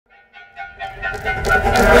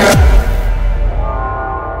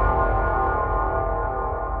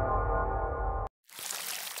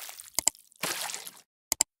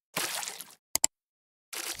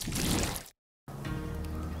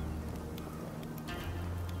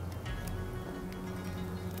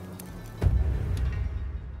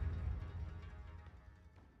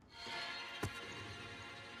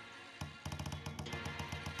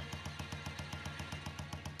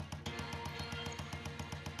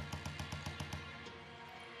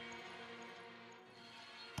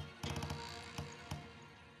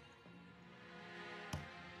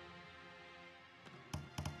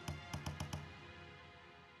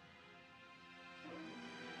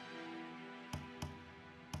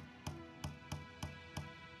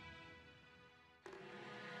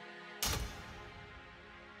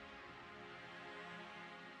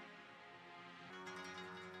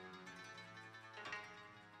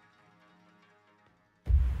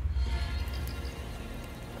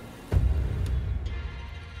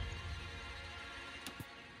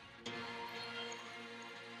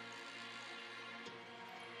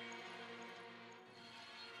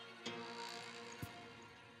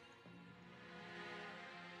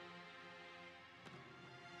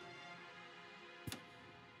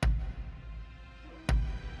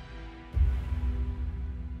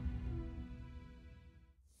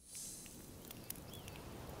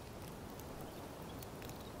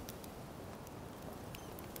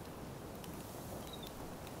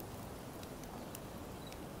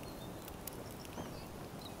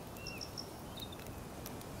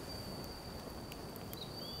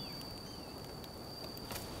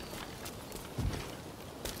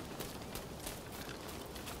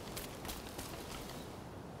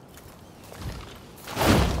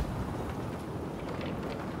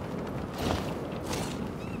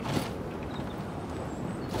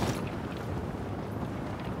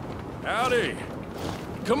Howdy.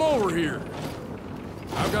 Come over here.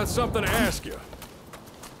 I've got something to ask you.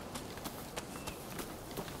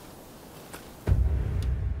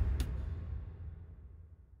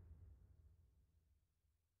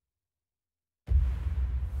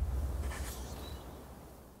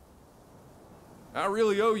 I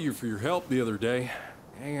really owe you for your help the other day,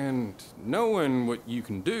 and knowing what you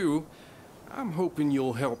can do, I'm hoping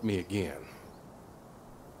you'll help me again.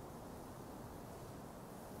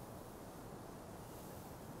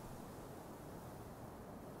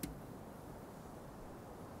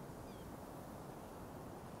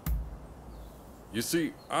 You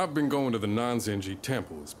see, I've been going to the Nanzenji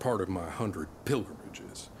Temple as part of my 100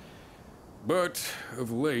 pilgrimages. But,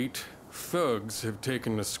 of late, thugs have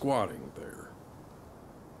taken to squatting there.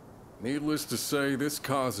 Needless to say, this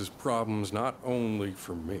causes problems not only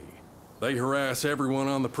for me. They harass everyone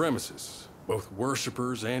on the premises, both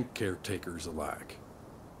worshippers and caretakers alike.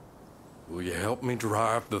 Will you help me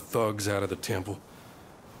drive the thugs out of the temple?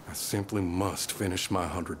 I simply must finish my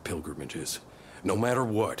 100 pilgrimages, no matter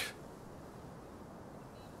what.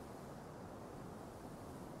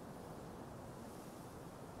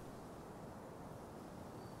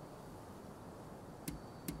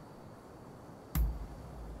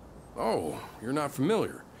 Oh, you're not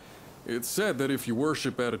familiar. It's said that if you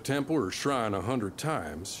worship at a temple or shrine 100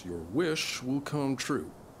 times, your wish will come true.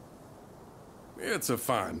 It's a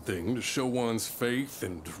fine thing to show one's faith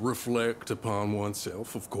and reflect upon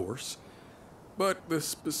oneself, of course. But the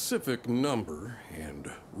specific number and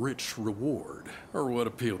rich reward are what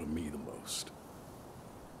appeal to me the most.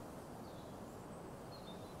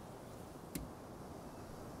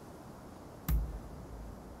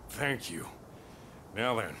 Thank you.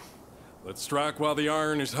 Now then. Let's strike while the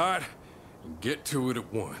iron is hot, and get to it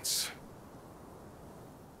at once.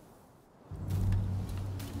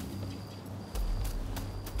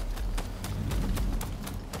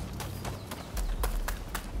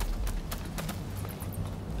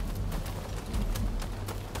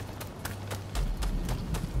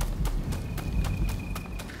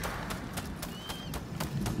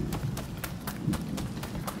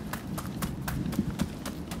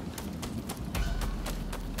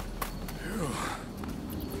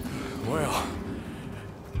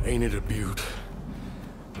 Ain't it a beaut?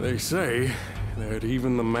 They say that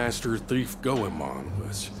even the master thief Goemon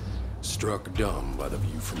was struck dumb by the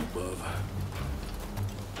view from above.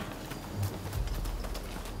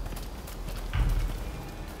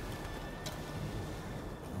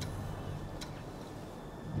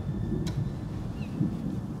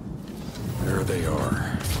 There they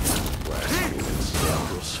are. Blaspheming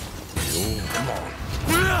scoundrels. Oh, come on.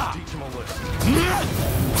 Teach them a lesson.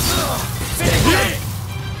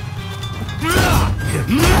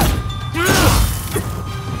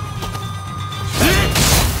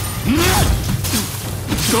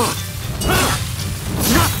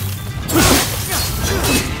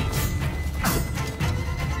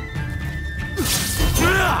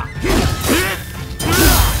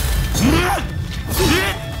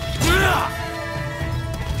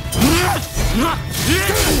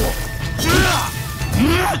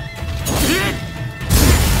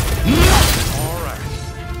 All right,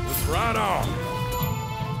 let's ride on.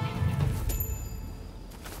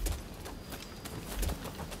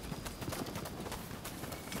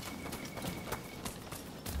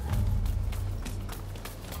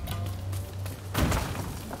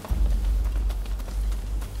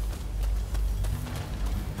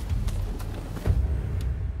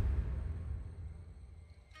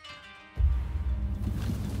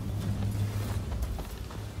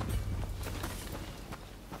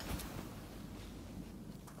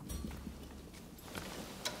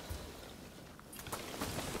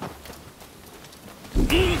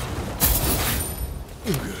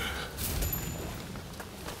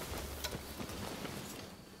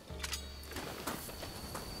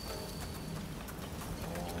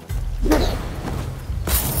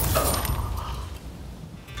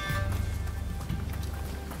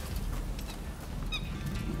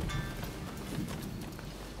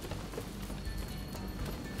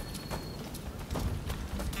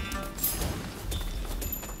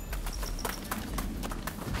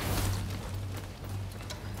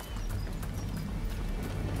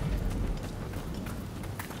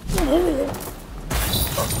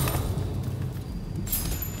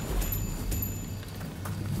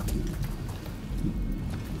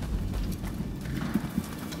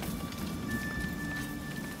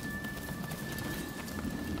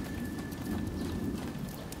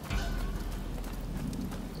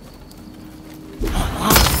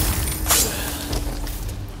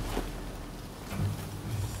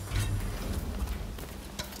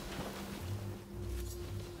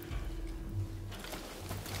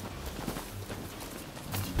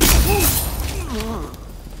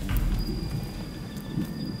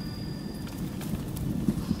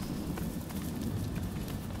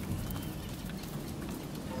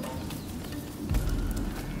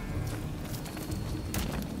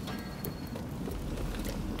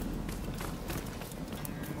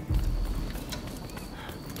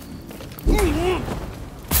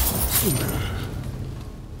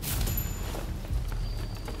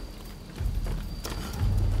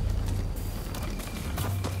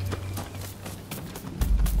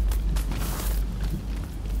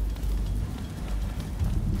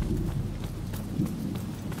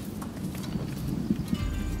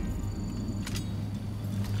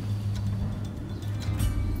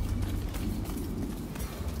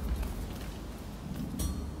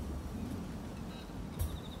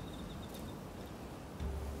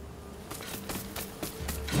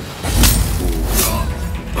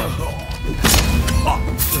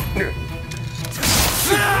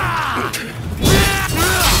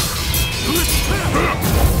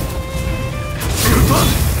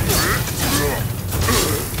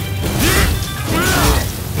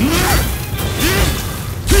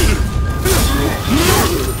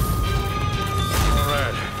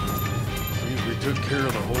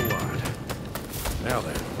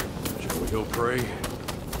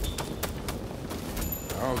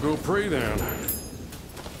 I'll go pray then.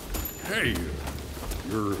 Hey,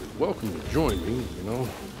 you're welcome to join me, you know.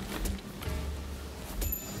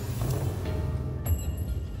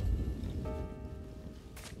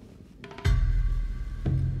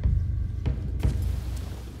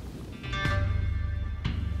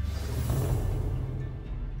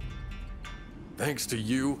 Thanks to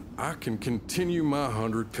you, I can continue my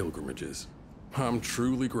 100 pilgrimages. I'm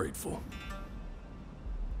truly grateful.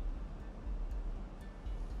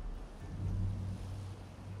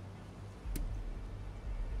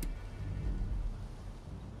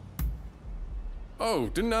 Oh,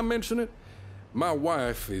 didn't I mention it? My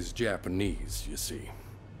wife is Japanese, you see,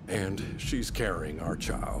 and she's carrying our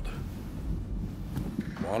child.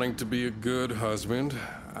 Wanting to be a good husband,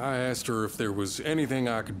 I asked her if there was anything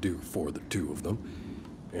I could do for the two of them,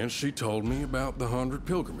 and she told me about the 100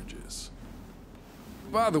 pilgrimages.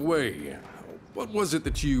 By the way, what was it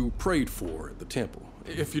that you prayed for at the temple?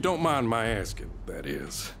 If you don't mind my asking, that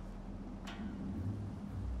is.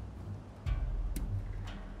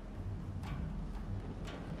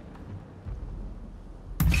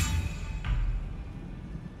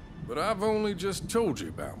 But I've only just told you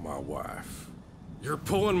about my wife. You're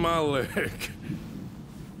pulling my leg.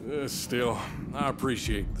 Still, I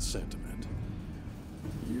appreciate the sentiment.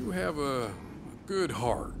 You have a good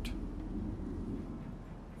heart.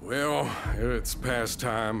 Well, it's past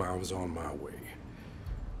time I was on my way.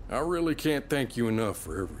 I really can't thank you enough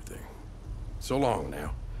for everything. So long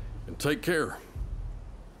now, and take care.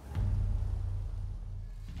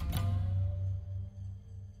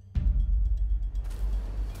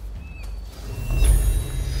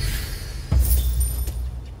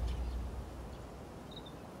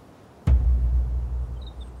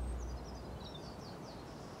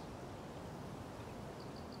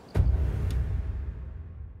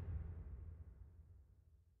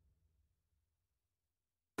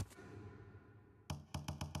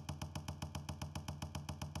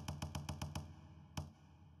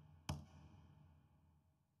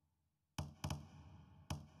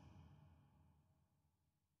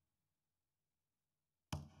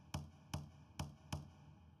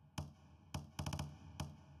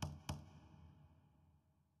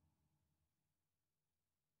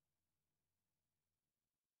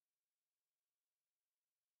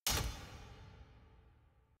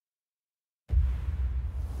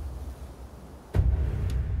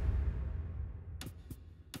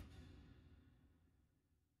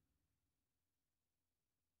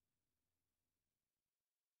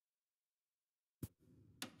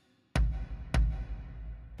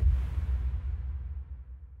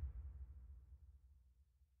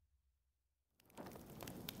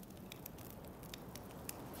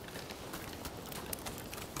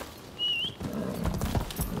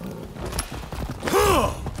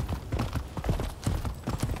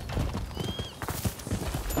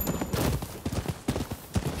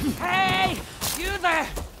 Hey! You there!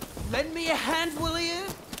 Lend me a hand, will you?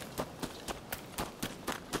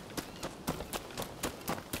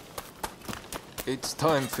 It's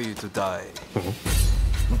time for you to die.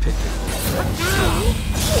 Pitiful.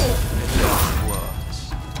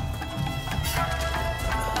 Worse.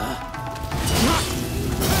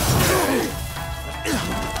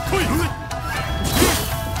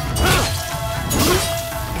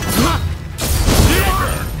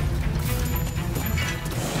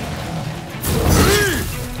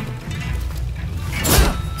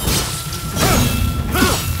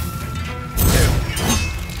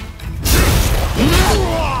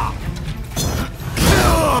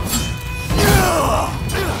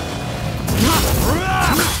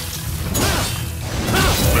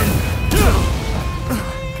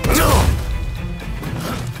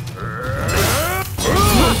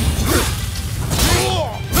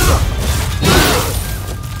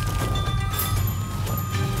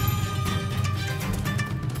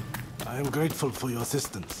 I am grateful for your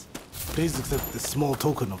assistance. Please accept this small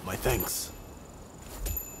token of my thanks.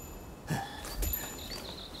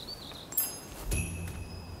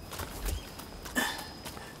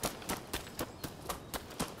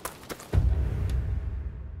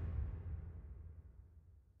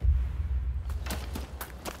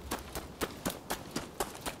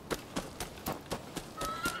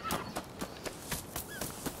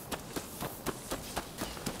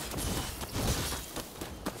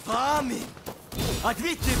 Vermin!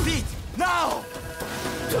 Admit defeat, now!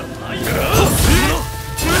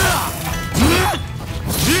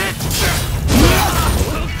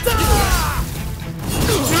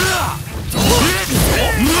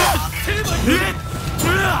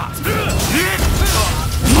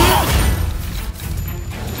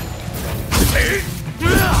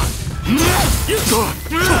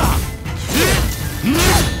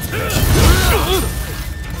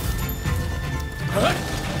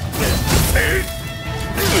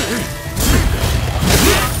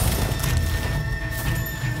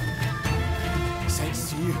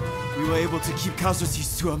 to keep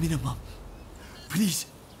casualties to a minimum. Please,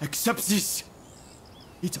 accept this.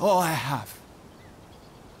 It's all I have.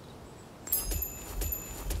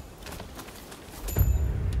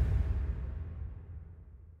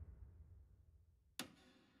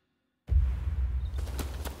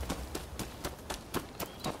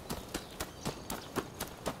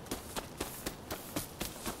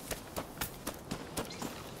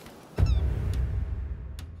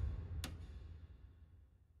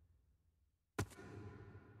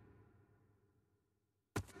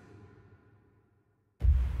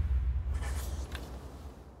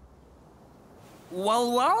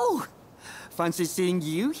 Well, fancy seeing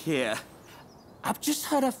you here. I've just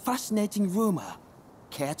heard a fascinating rumor.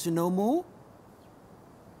 Care to know more?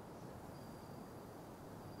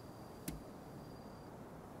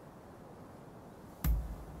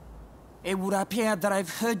 It would appear that I've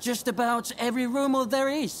heard just about every rumor there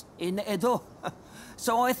is in Edo.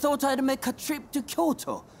 So I thought I'd make a trip to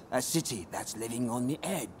Kyoto, a city that's living on the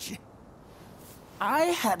edge. I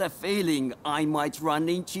had a feeling I might run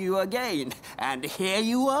into you again, and here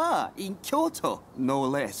you are, in Kyoto, no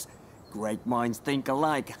less. Great minds think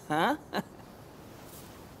alike, huh?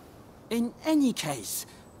 In any case,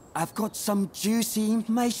 I've got some juicy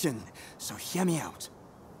information, so hear me out.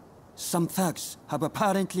 Some thugs have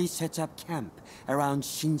apparently set up camp around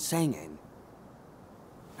Shinsengen.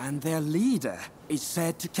 And their leader is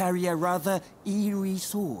said to carry a rather eerie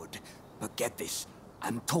sword. But get this.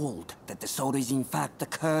 I'm told that the sword is in fact the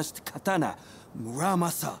cursed katana,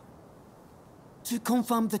 Muramasa. To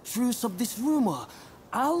confirm the truth of this rumor,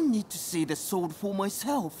 I'll need to see the sword for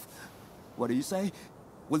myself. What do you say?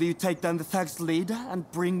 Will you take down the thug's leader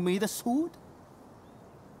and bring me the sword?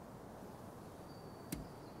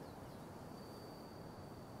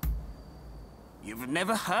 You've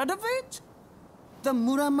never heard of it? The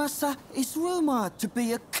Muramasa is rumored to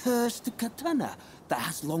be a cursed katana that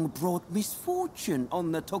has long brought misfortune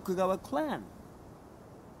on the Tokugawa clan.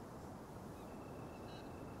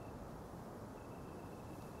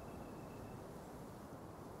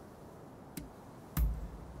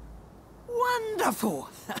 Wonderful!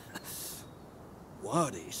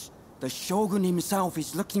 Word is, the Shogun himself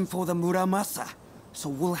is looking for the Muramasa, so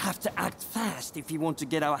we'll have to act fast if we want to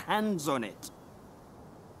get our hands on it.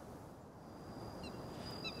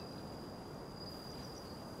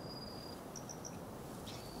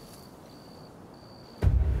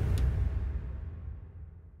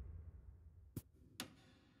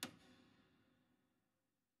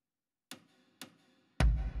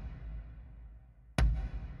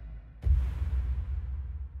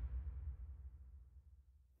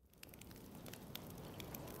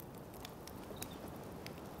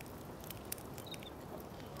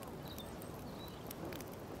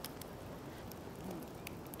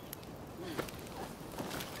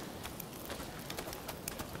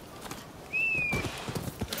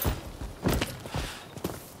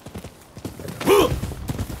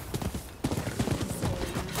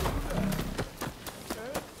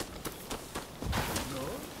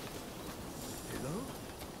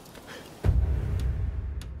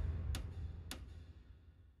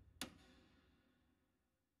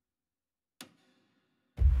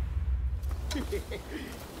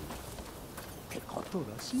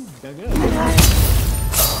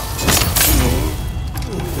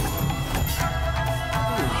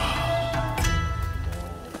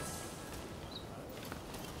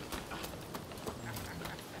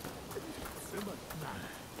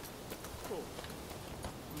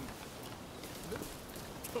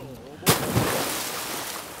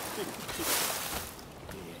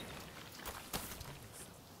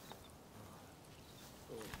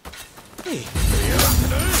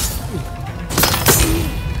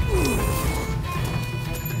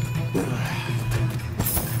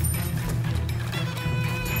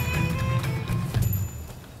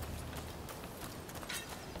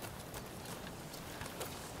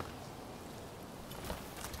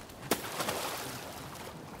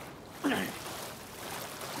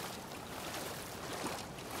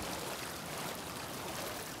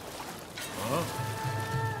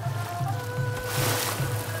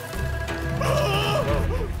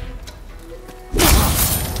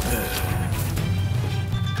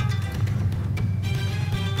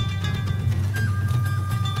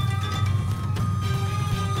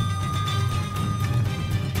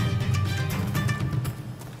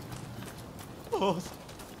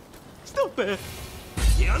 Stop it!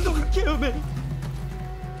 Don't kill me!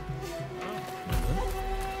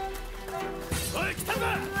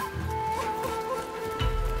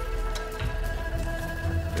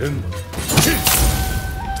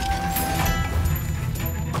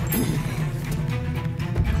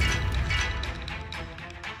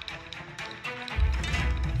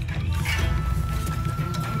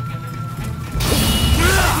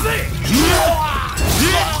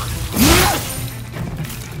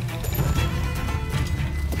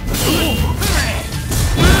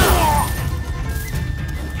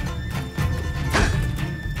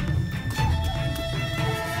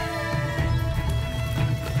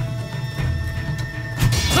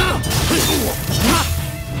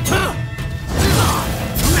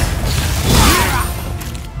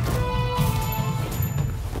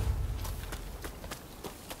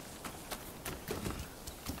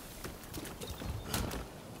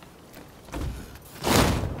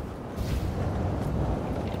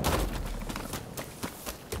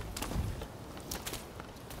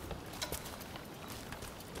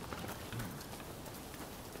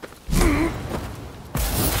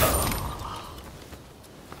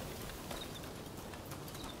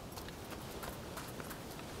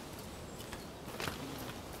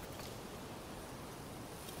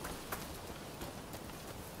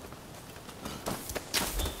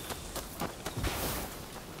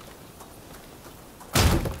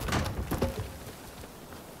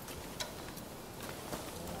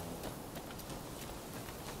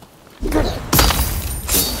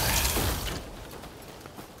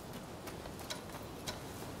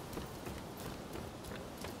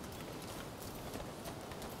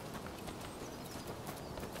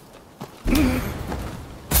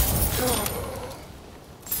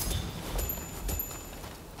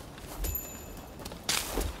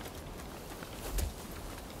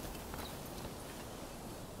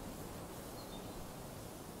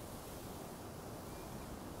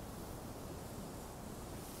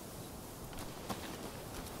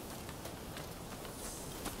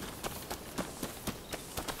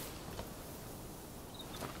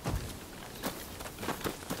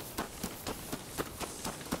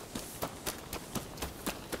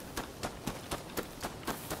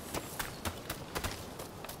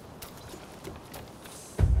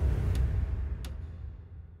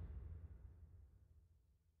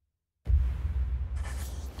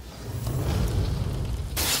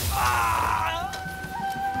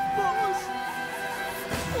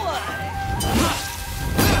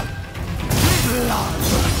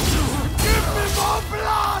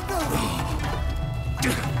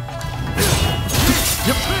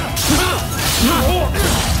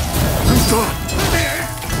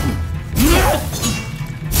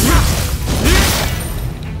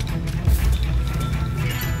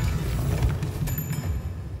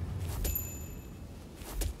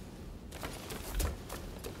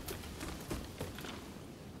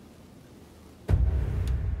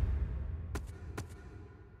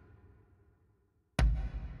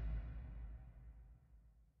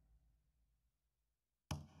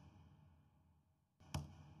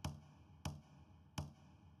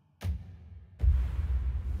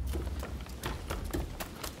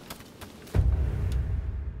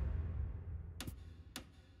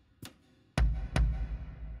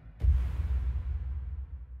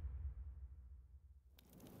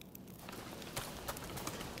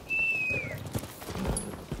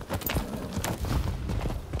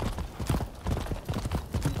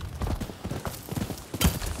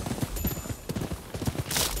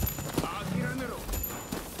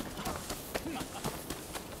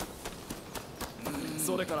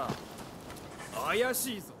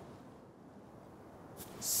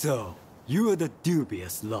 So, you are the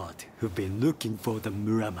dubious lot who've been looking for the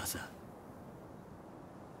Muramasa.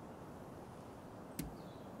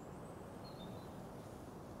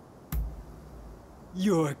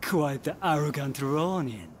 You're quite the arrogant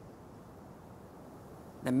Ronin.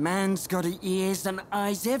 The man's got ears and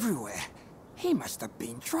eyes everywhere. He must have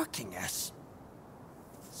been tracking us.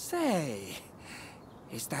 Say,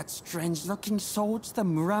 is that strange-looking sword the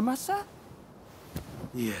Muramasa?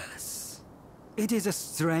 Yes. It is a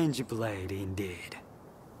strange blade indeed.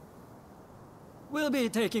 We'll be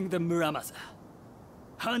taking the Muramasa.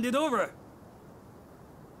 Hand it over!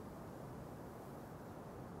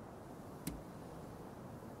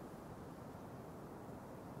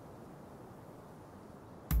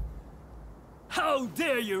 How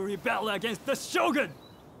dare you rebel against the Shogun!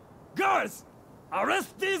 Guards!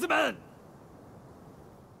 Arrest these men!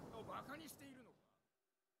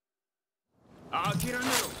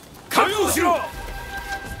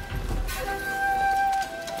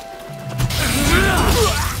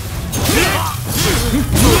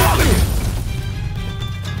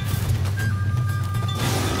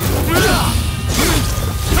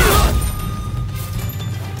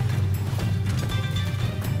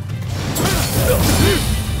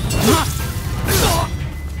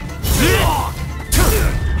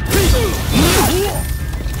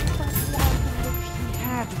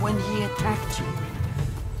 When he attacked you,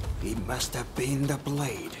 it must have been the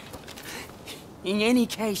blade. In any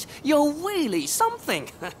case, you're really something.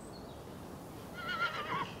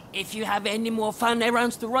 If you have any more fun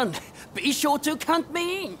errands to run, be sure to count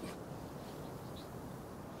me in.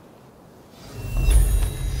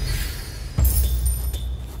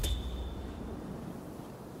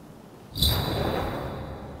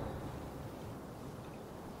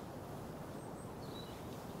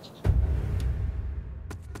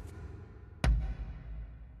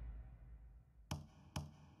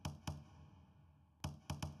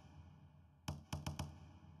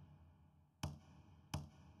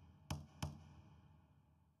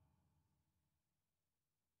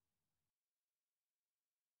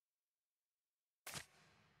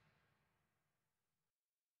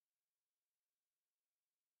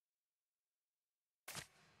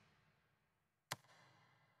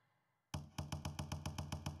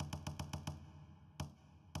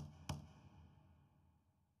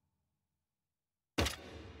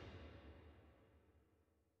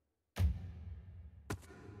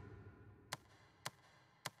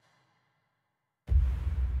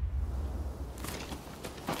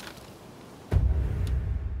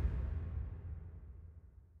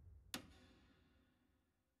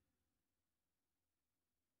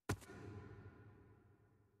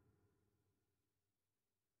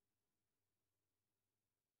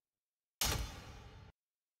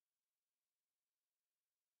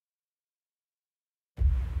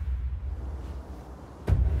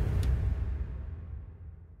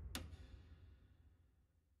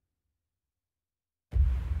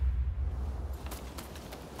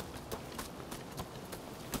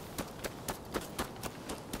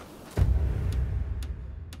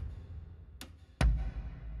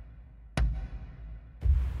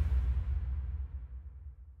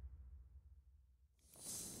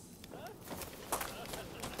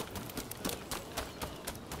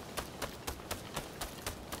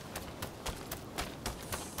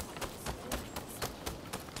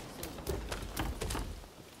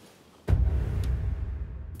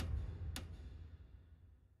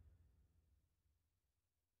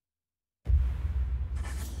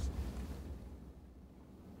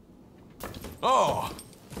 Oh,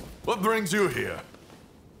 what brings you here?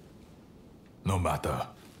 No matter.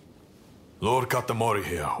 Lord Katamori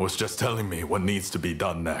here was just telling me what needs to be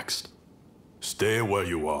done next. Stay where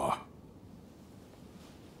you are.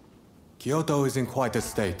 Kyoto is in quite a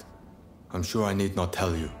state. I'm sure I need not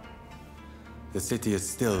tell you. The city is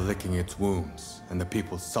still licking its wounds, and the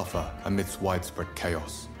people suffer amidst widespread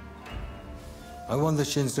chaos. I want the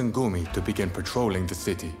Shinsengumi to begin patrolling the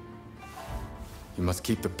city. You must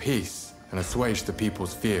keep the peace and assuage the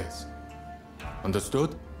people's fears.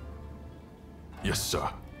 Understood? Yes, sir.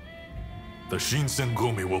 The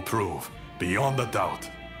Shinsengumi will prove, beyond a doubt,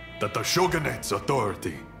 that the Shogunate's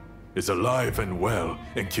authority is alive and well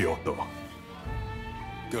in Kyoto.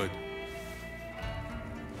 Good.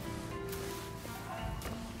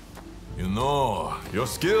 You know, your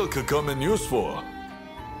skill could come in useful.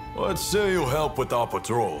 Let's say you help with our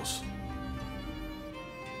patrols.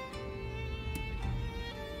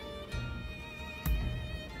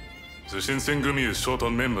 The Shinsengumi is short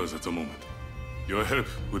on members at the moment. Your help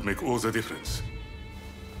would make all the difference.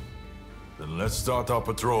 Then let's start our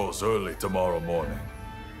patrols early tomorrow morning.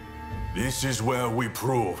 This is where we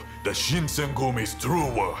prove the Shinsengumi's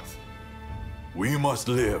true worth. We must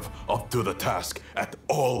live up to the task at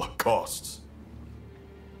all costs.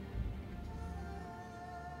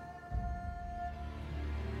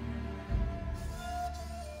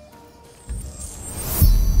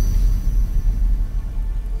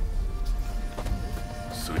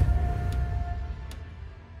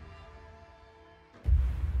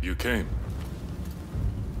 You came.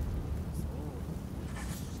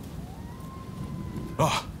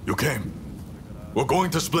 Ah, you came. We're going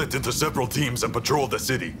to split into several teams and patrol the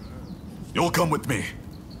city. You'll come with me.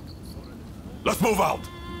 Let's move out!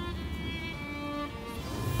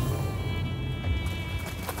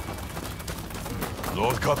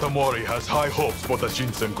 Lord Katamori has high hopes for the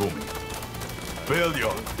Shinsengumi.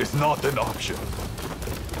 Failure is not an option.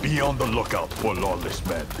 Be on the lookout for lawless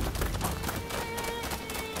men.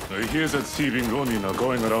 I hear that thieving Ronin are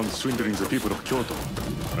going around swindling the people of Kyoto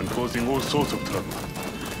and causing all sorts of trouble.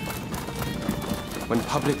 When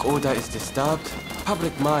public order is disturbed,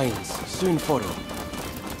 public minds soon follow.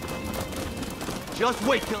 Just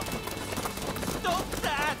wait till... Stop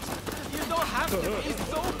that! You don't have to be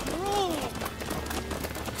so cruel!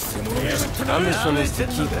 Our mission is to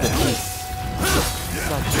keep the peace.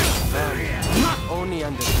 Such men only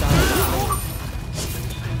understand the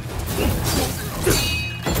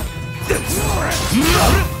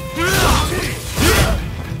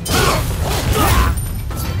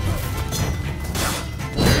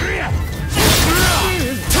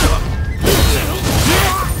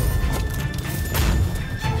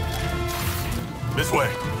This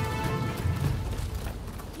way.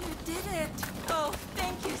 You did it! Oh,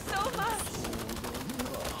 thank you so much!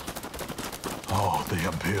 Oh, the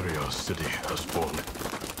Imperial city has fallen.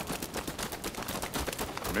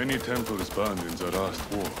 Many temples burned in the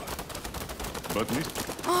last war. But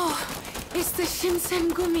Oh, it's the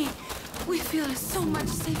Shinsengumi. We feel so much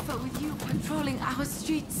safer with you patrolling our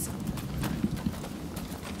streets.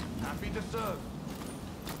 Happy to serve.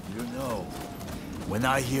 You know, when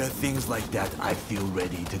I hear things like that, I feel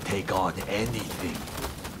ready to take on anything.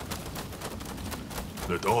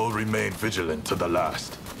 Let all remain vigilant to the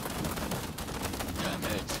last. Damn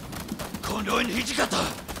it. Kondo and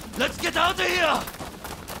Hijikata! Let's get out of here!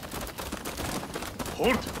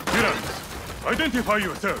 Halt! Villains! Identify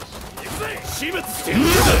yourselves!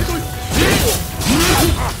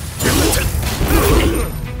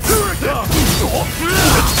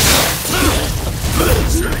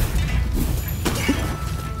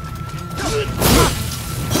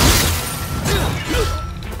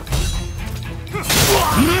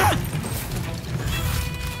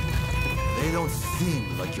 They don't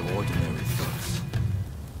seem like your ordinary thugs.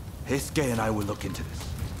 Heisuke and I will look into this.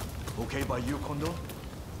 Okay by you, Kondo?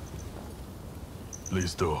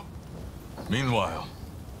 Please do. Meanwhile,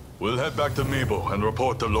 we'll head back to Mibo and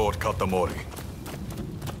report to Lord Katamori.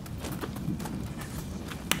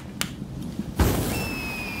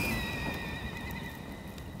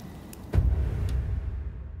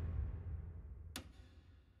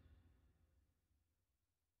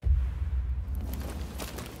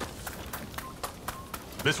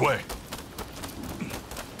 This way.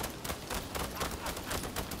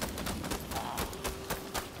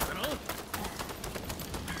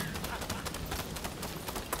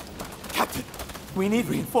 Captain, we need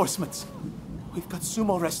reinforcements. We've got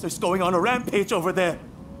sumo wrestlers going on a rampage over there.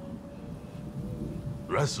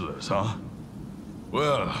 Wrestlers, huh?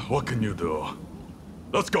 Well, what can you do?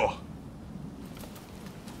 Let's go.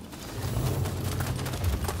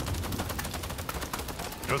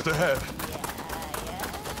 Just ahead.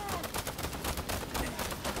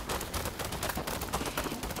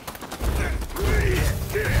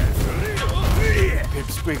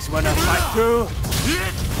 Pipsqueaks wanna fight too?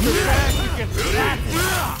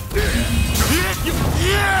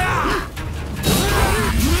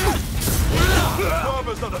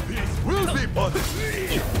 Robbers of the peace will be punished.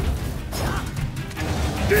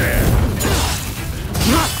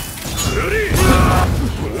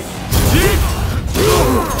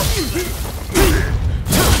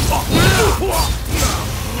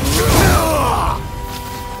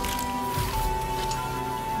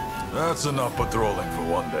 That's enough patrolling for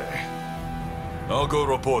one day. I'll go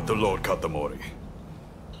report to Lord Katamori.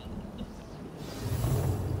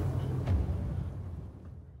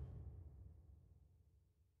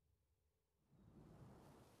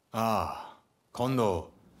 Ah,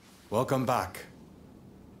 Kondo. Welcome back.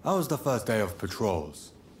 How was the first day of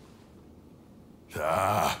patrols?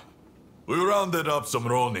 We rounded up some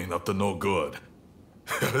Ronin up to no good.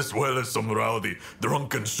 As well as some rowdy,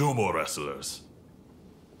 drunken sumo wrestlers.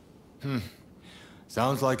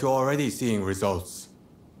 Sounds like you're already seeing results.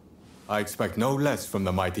 I expect no less from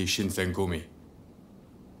the mighty Shinsengumi.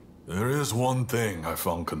 There is one thing I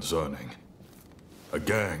found concerning. A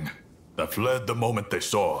gang that fled the moment they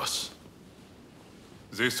saw us.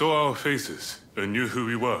 They saw our faces and knew who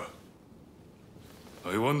we were.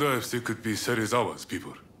 I wonder if they could be Serizawa's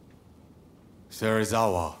people.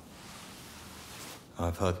 Serizawa.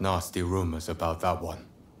 I've heard nasty rumors about that one.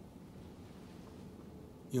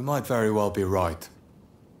 You might very well be right.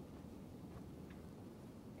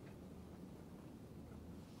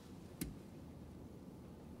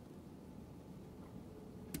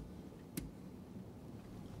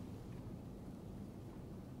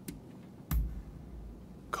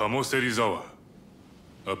 Kamo Serizawa,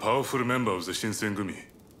 a powerful member of the Shinsengumi.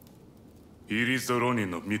 He leads the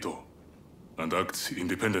Ronin of Mito and acts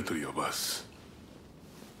independently of us.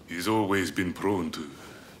 He's always been prone to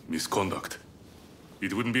misconduct.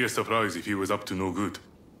 It wouldn't be a surprise if he was up to no good.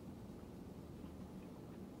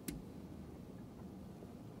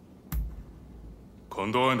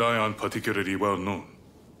 Kondo and I aren't particularly well known.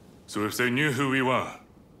 So if they knew who we were,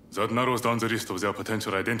 that narrows down the list of their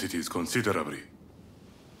potential identities considerably.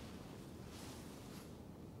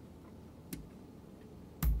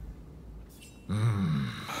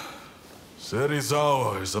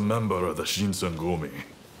 Serizawa is a member of the Shinsengumi.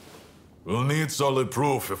 We'll need solid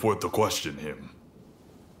proof if we're to question him.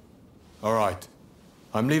 All right.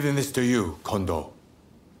 I'm leaving this to you, Kondo.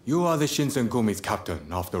 You are the Shinsengumi's captain,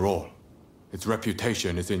 after all. Its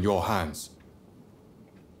reputation is in your hands.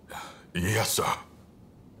 Yes, sir.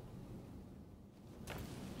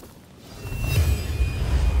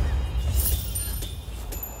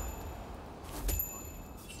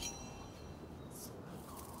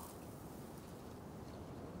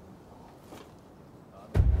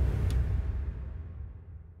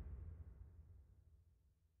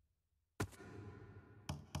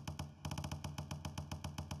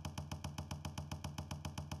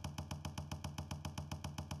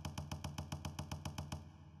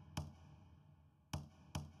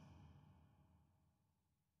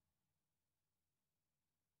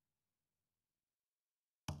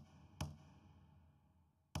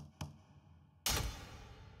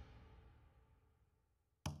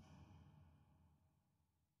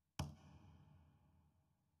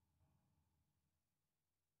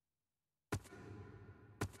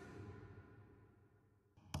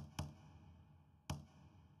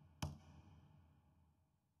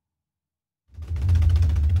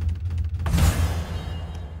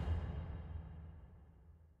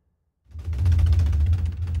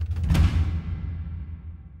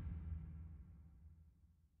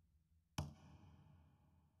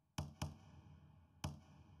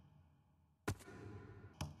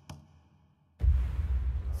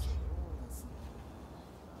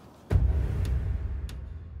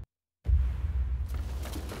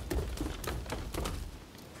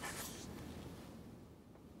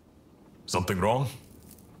 Something wrong?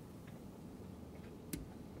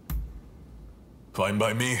 Fine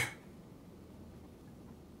by me.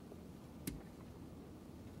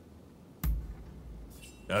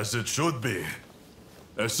 As it should be.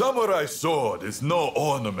 A samurai sword is no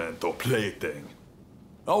ornament or plaything.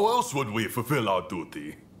 How else would we fulfill our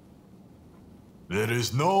duty? There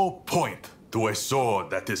is no point to a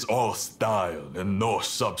sword that is all style and no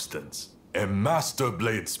substance. A master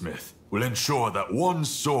bladesmith will ensure that one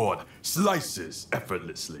sword slices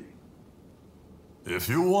effortlessly. If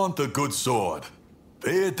you want a good sword,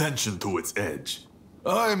 pay attention to its edge.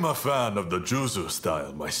 I'm a fan of the Juzu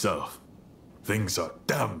style myself. Things are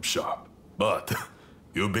damn sharp, but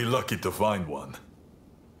you'll be lucky to find one.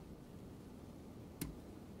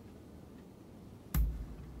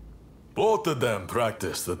 Both of them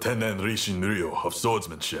practice the Tennen Rishin Ryu of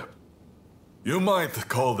swordsmanship. You might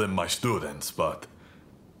call them my students, but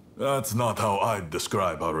that's not how I'd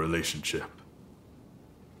describe our relationship.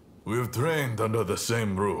 We've trained under the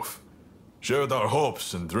same roof, shared our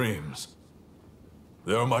hopes and dreams.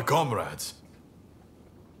 They are my comrades,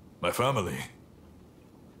 my family,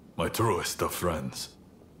 my truest of friends.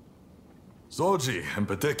 Soji, in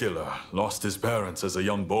particular, lost his parents as a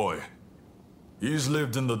young boy. He's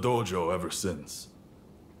lived in the dojo ever since.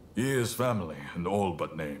 He is family in all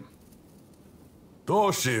but name.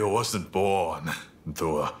 Toshi wasn't born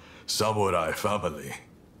into a samurai family,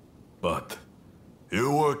 but he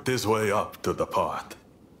worked his way up to the part.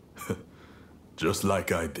 Just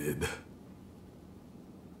like I did.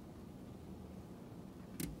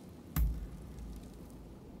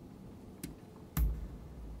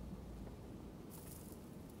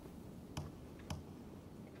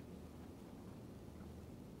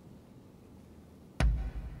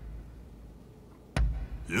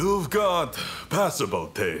 You've got passable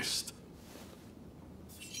taste.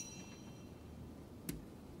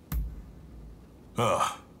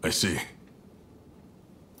 Ah, I see.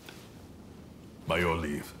 By your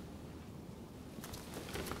leave.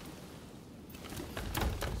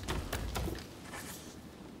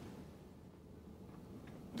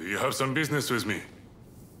 Do you have some business with me?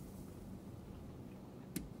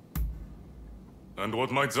 And what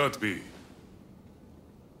might that be?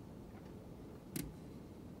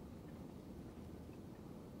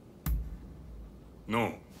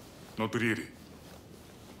 No, not really.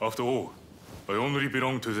 After all, I only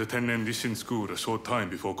belonged to the Tennen Nishin school a short time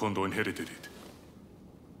before Kondo inherited it.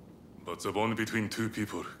 But the bond between two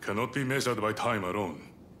people cannot be measured by time alone.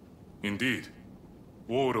 Indeed,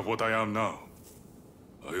 all of what I am now,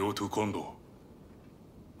 I owe to Kondo.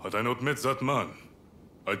 Had I not met that man,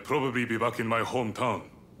 I'd probably be back in my hometown,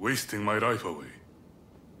 wasting my life away,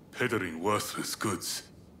 peddling worthless goods.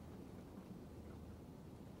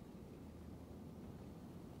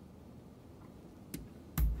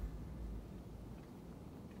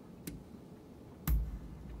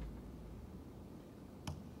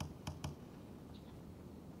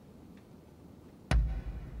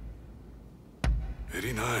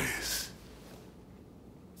 Very nice.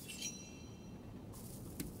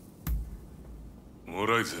 All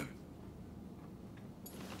right then.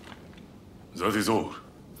 That is all.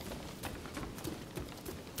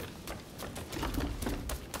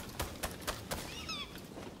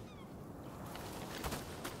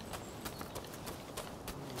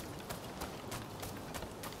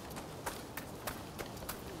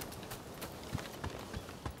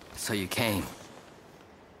 So you came.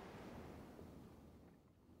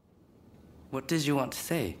 What did you want to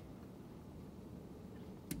say?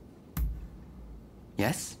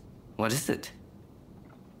 Yes? What is it?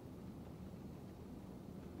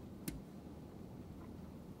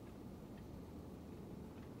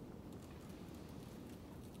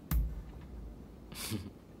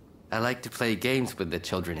 I like to play games with the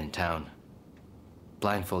children in town.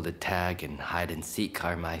 Blindfolded tag and hide and seek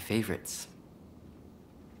are my favorites.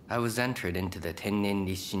 I was entered into the Tennen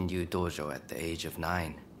Nishinryu dojo at the age of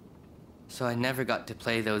 9. So I never got to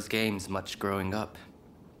play those games much growing up.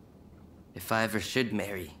 If I ever should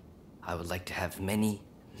marry, I would like to have many,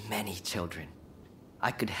 many children.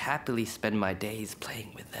 I could happily spend my days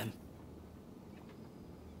playing with them.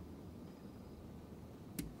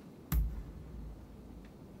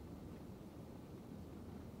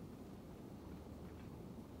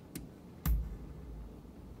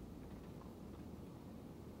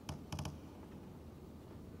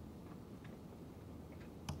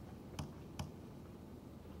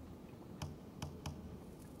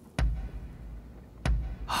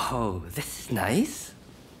 Oh, this is nice.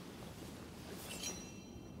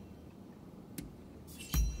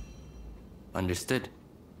 Understood.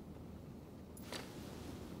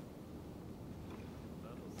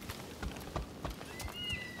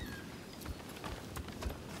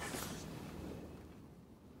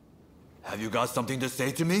 Have you got something to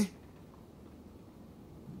say to me?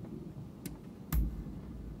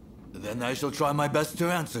 Then I shall try my best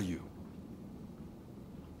to answer you.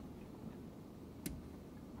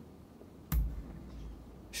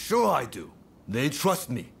 Sure I do. They trust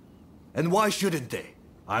me. And why shouldn't they?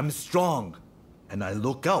 I'm strong, and I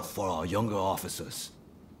look out for our younger officers.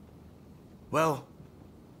 Well,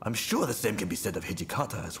 I'm sure the same can be said of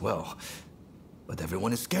Hijikata as well. But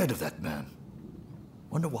everyone is scared of that man.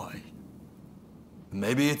 Wonder why?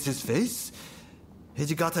 Maybe it's his face?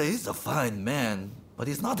 Hijikata is a fine man, but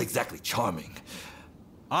he's not exactly charming.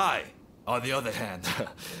 I, on the other hand,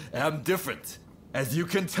 am different, as you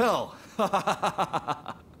can tell.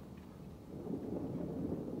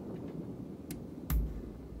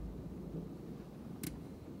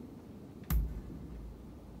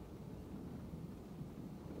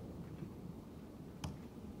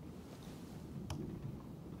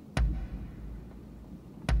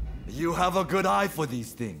 You have a good eye for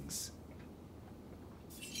these things.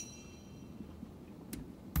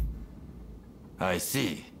 I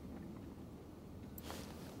see.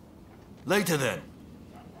 Later then.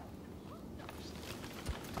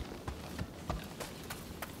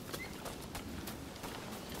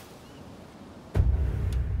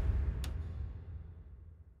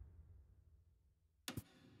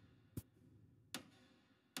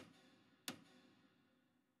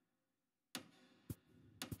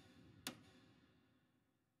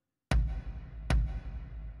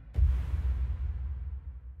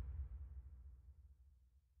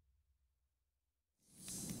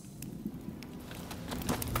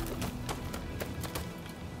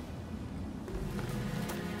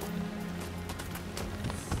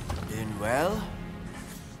 Well?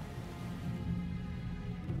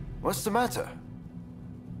 What's the matter?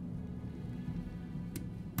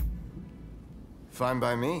 Fine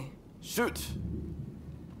by me. Shoot!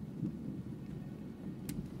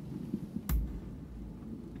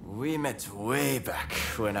 We met way back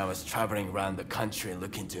when I was traveling around the country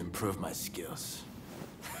looking to improve my skills.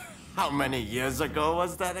 How many years ago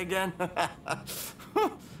was that again?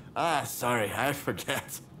 Sorry, I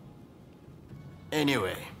forget.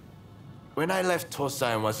 Anyway, when I left Tosa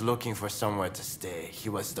and was looking for somewhere to stay, he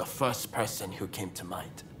was the first person who came to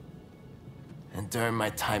mind. And during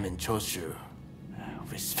my time in Choshu,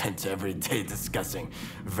 we spent every day discussing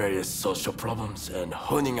various social problems and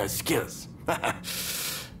honing our skills.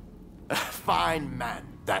 A fine man,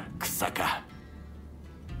 that Kusaka.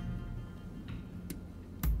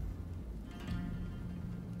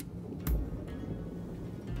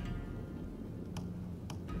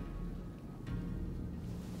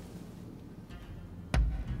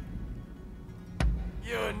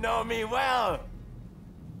 You know me well.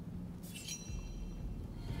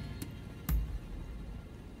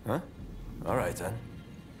 Huh? All right then.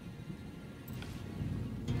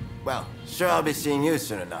 Well, sure I'll be seeing you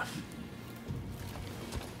soon enough.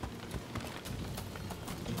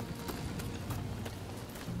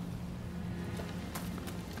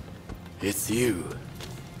 It's you.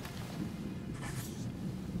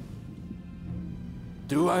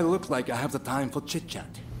 Do I look like I have the time for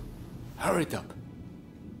chit-chat? Hurry it up.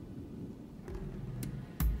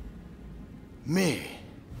 Me?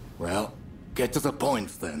 Well, get to the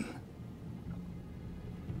point then.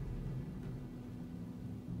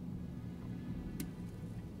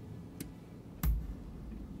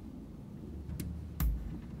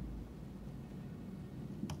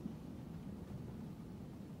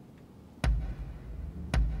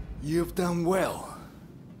 You've done well.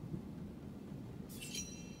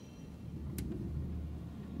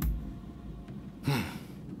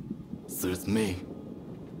 Suits me.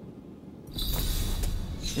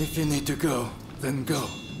 If you need to go, then go.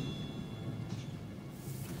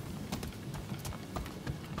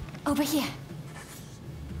 Over here.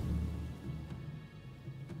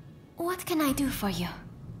 What can I do for you?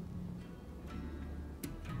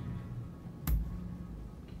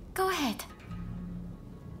 Go ahead.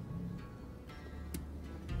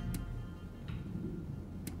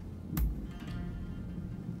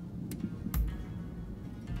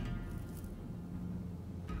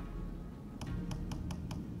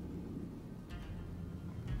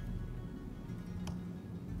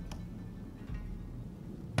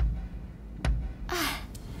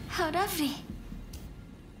 How lovely.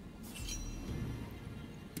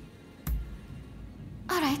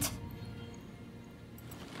 All right.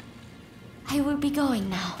 I will be going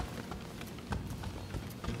now.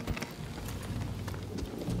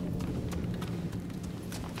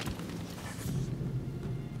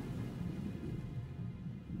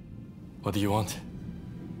 What do you want?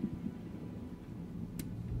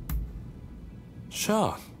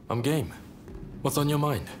 Sure, I'm game. What's on your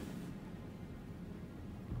mind?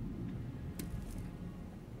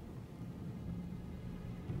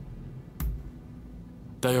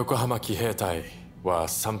 The Yokohama Kiheitai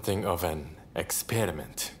was something of an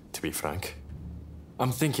experiment, to be frank.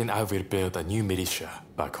 I'm thinking I will build a new militia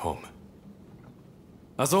back home.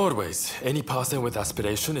 As always, any person with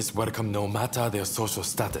aspiration is welcome no matter their social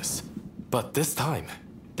status. But this time,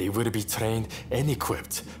 they will be trained and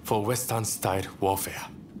equipped for Western-style warfare.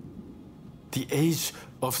 The age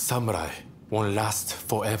of samurai won't last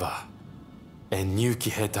forever, and new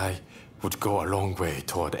Kiheitai would go a long way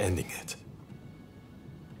toward ending it.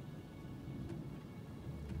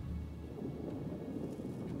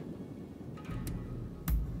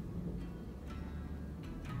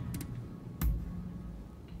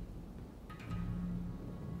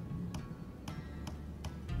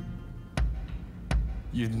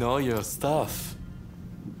 You know your stuff.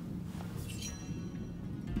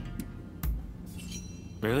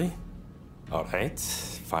 Really? Alright,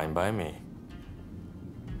 fine by me.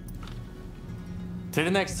 Till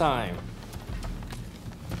the next time.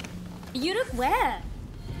 You look well.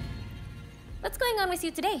 What's going on with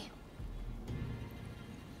you today?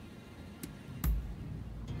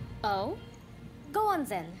 Oh? Go on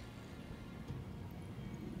then.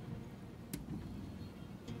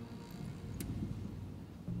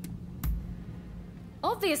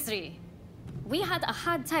 Obviously. We had a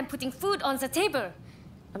hard time putting food on the table.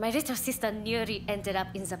 My little sister nearly ended up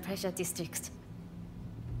in the pressure district.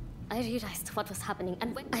 I realized what was happening,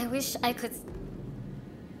 and I wish I could...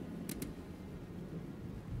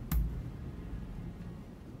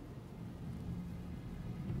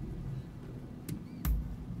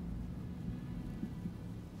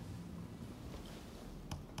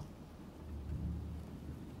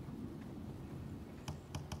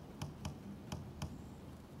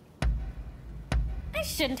 I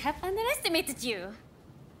shouldn't have underestimated you.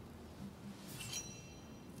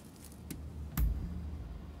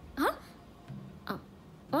 Huh? Oh,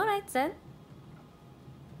 alright then.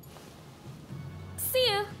 See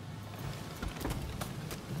you.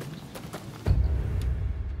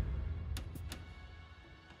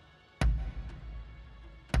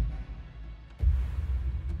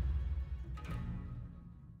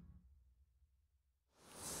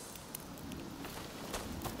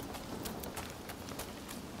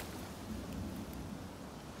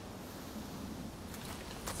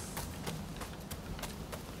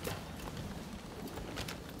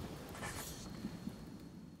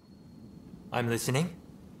 I'm listening.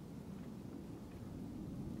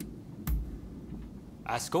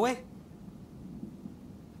 Ask away.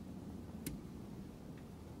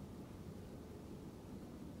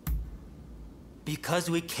 Because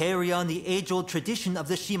we carry on the age-old tradition of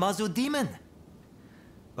the Shimazu demon.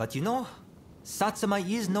 But you know, Satsuma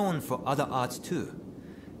is known for other arts too,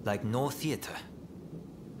 like No theater.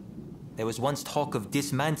 There was once talk of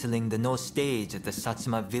dismantling the No stage at the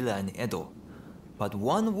Satsuma Villa in Edo. But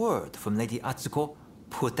one word from Lady Atsuko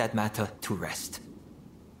put that matter to rest.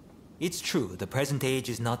 It's true, the present age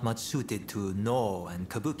is not much suited to No and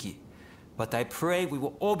Kabuki, but I pray we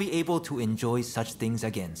will all be able to enjoy such things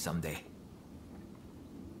again someday.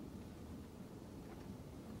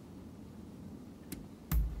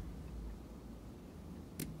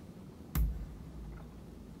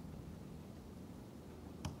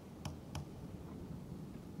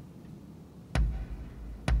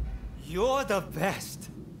 You're the best!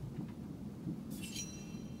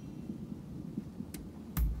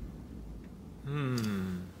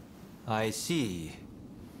 I see.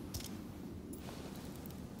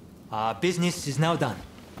 Our business is now done.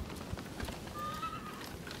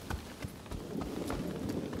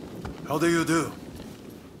 How do you do?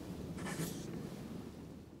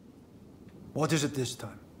 What is it this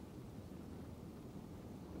time?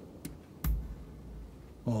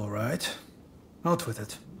 All right. Out with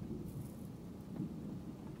it.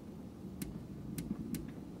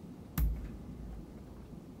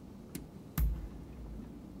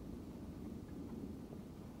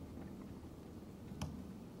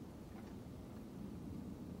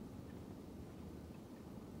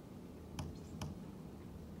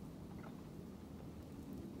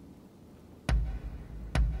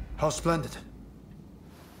 How splendid.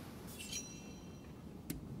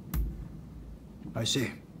 I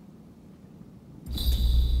see.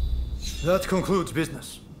 That concludes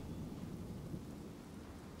business.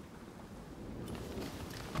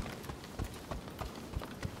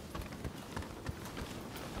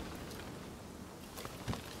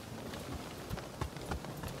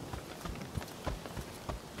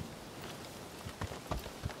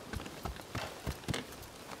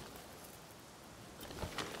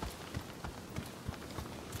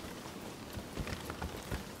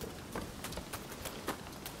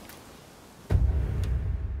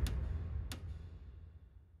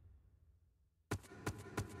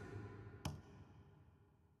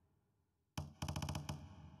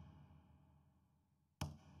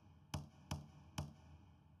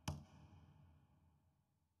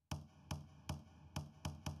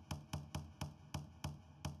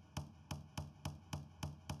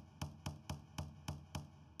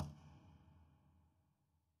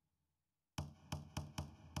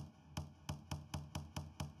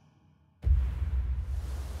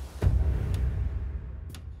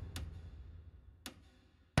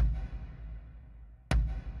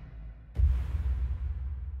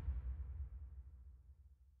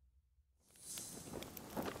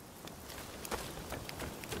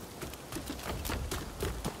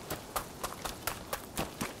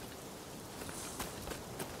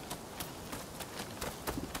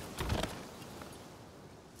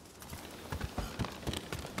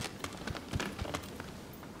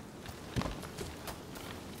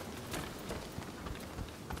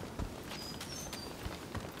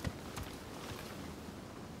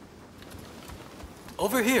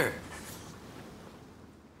 Over here.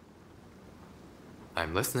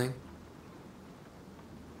 I'm listening.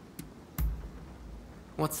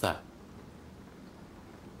 What's that?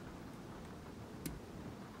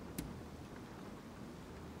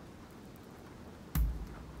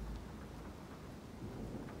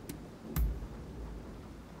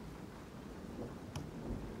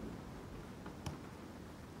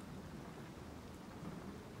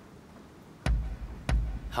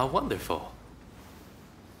 How wonderful.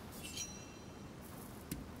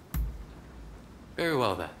 Very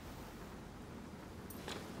well then.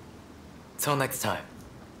 Till next time.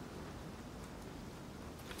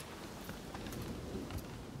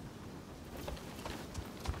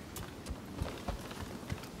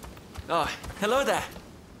 Oh, hello there.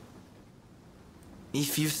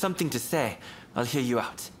 If you've something to say, I'll hear you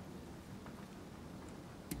out.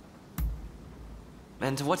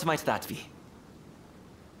 And what might that be?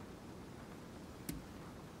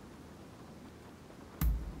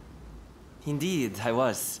 Indeed, I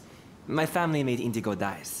was. My family made indigo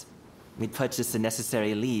dyes. We'd purchase the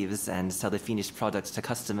necessary leaves and sell the finished products to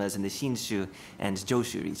customers in the Shinshu and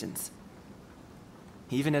Joshu regions.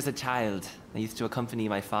 Even as a child, I used to accompany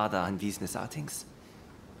my father on business outings.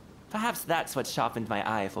 Perhaps that's what sharpened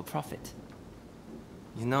my eye for profit.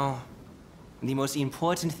 You know, the most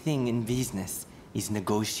important thing in business is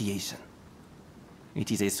negotiation.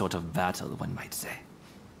 It is a sort of battle, one might say.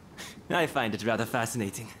 I find it rather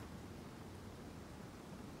fascinating.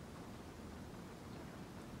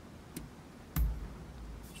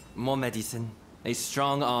 More medicine, a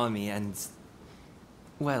strong army, and...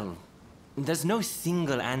 well, there's no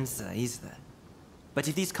single answer, is there? But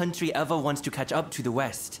if this country ever wants to catch up to the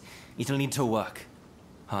West, it'll need to work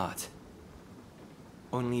hard.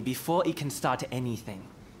 Only before it can start anything,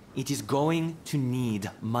 it is going to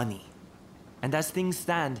need money. And as things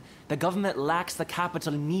stand, the government lacks the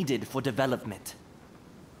capital needed for development.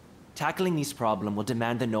 Tackling this problem will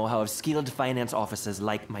demand the know-how of skilled finance officers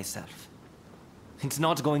like myself. It's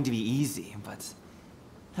not going to be easy, but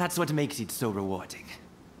that's what makes it so rewarding.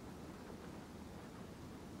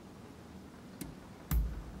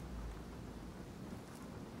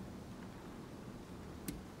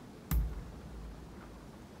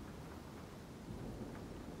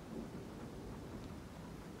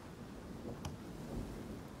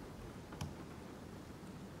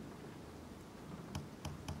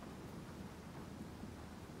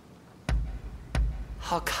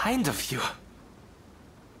 How kind of you.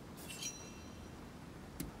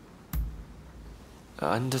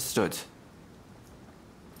 Understood.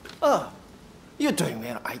 Oh, you're doing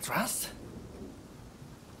well, I trust.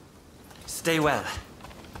 Stay well.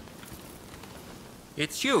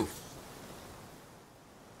 It's you.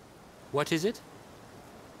 What is it?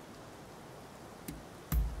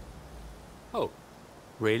 Oh,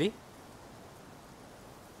 really?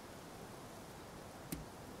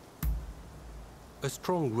 A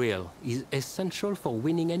strong will is essential for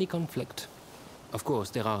winning any conflict. Of course,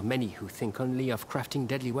 there are many who think only of crafting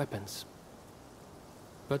deadly weapons.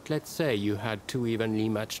 But let's say you had two evenly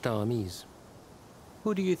matched armies.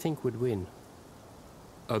 Who do you think would win?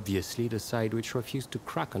 Obviously, the side which refused to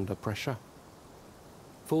crack under pressure.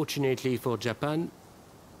 Fortunately for Japan,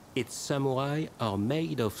 its samurai are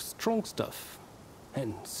made of strong stuff,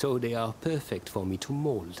 and so they are perfect for me to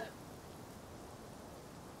mold.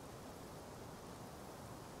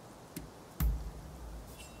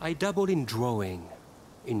 I dabble in drawing.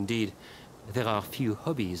 Indeed, there are few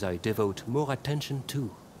hobbies I devote more attention to.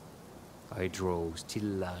 I draw still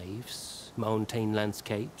lifes, mountain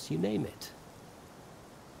landscapes, you name it.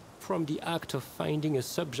 From the act of finding a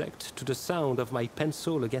subject to the sound of my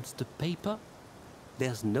pencil against the paper,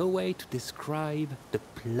 there's no way to describe the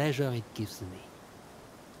pleasure it gives me.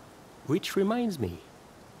 Which reminds me,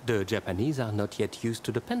 the Japanese are not yet used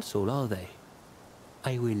to the pencil, are they?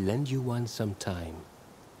 I will lend you one sometime.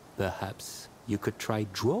 Perhaps you could try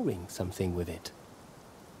drawing something with it.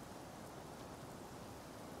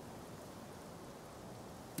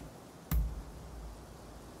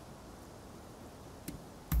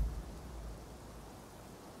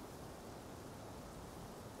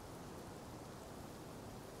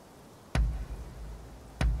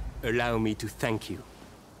 Allow me to thank you.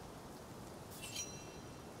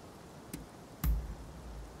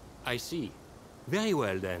 I see. Very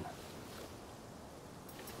well then.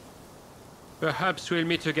 Perhaps we'll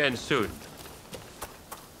meet again soon.